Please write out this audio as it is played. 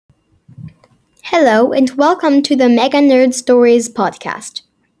Hello, and welcome to the Mega Nerd Stories podcast.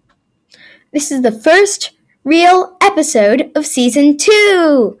 This is the first real episode of Season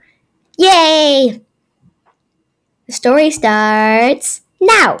 2! Yay! The story starts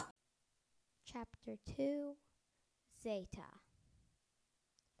now! Chapter 2, Zeta.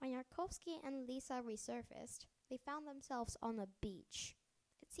 When Yarkovsky and Lisa resurfaced, they found themselves on a beach.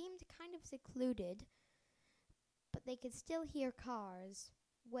 It seemed kind of secluded, but they could still hear cars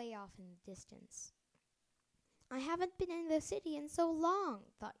way off in the distance. I haven't been in the city in so long,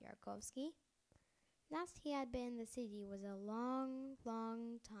 thought Yarkovsky. Last he had been in the city was a long,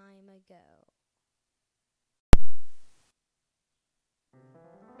 long time ago.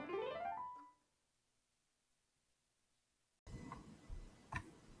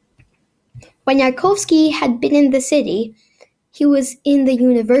 When Yarkovsky had been in the city, he was in the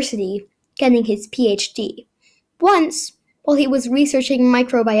university getting his PhD. Once, while he was researching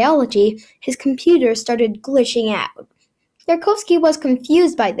microbiology, his computer started glitching out. Yarkovsky was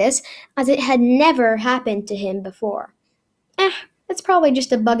confused by this, as it had never happened to him before. It's probably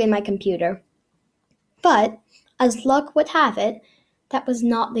just a bug in my computer. But, as luck would have it, that was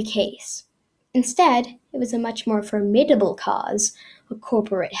not the case. Instead, it was a much more formidable cause, a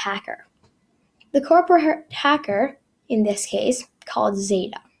corporate hacker. The corporate hacker, in this case, called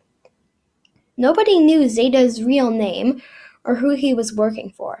Zeta. Nobody knew Zeta's real name or who he was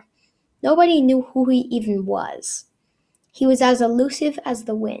working for. Nobody knew who he even was. He was as elusive as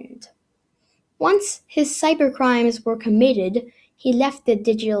the wind. Once his cybercrimes were committed, he left the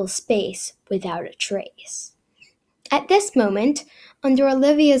digital space without a trace. At this moment, under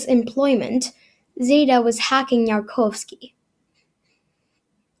Olivia's employment, Zeta was hacking Yarkovsky.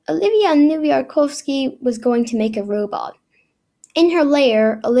 Olivia knew Yarkovsky was going to make a robot. In her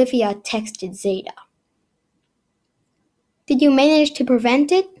lair, Olivia texted Zeta. "Did you manage to prevent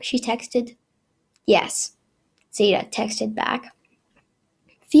it?" she texted. "Yes," Zeta texted back.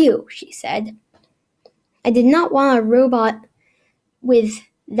 "Phew," she said. "I did not want a robot with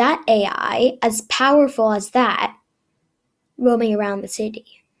that AI as powerful as that roaming around the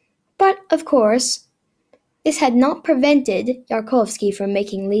city." But, of course, this had not prevented Yarkovsky from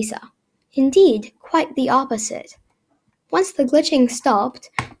making Lisa. Indeed, quite the opposite. Once the glitching stopped,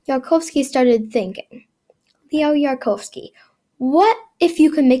 Yarkovsky started thinking, "Leo Yarkovsky, what if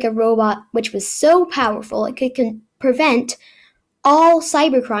you could make a robot which was so powerful it could prevent all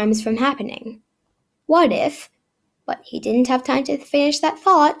cybercrimes from happening? What if..." But he didn't have time to finish that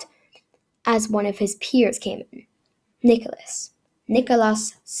thought, as one of his peers came in. Nicholas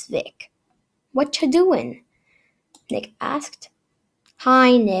Svik. "What you doing?" Nick asked.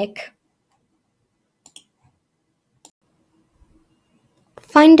 "Hi, Nick."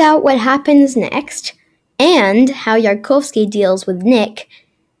 Find out what happens next and how Yarkovsky deals with Nick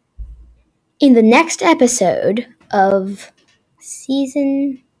in the next episode of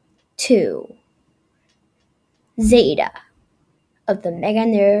Season 2, Zeta, of the Mega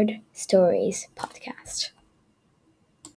Nerd Stories podcast.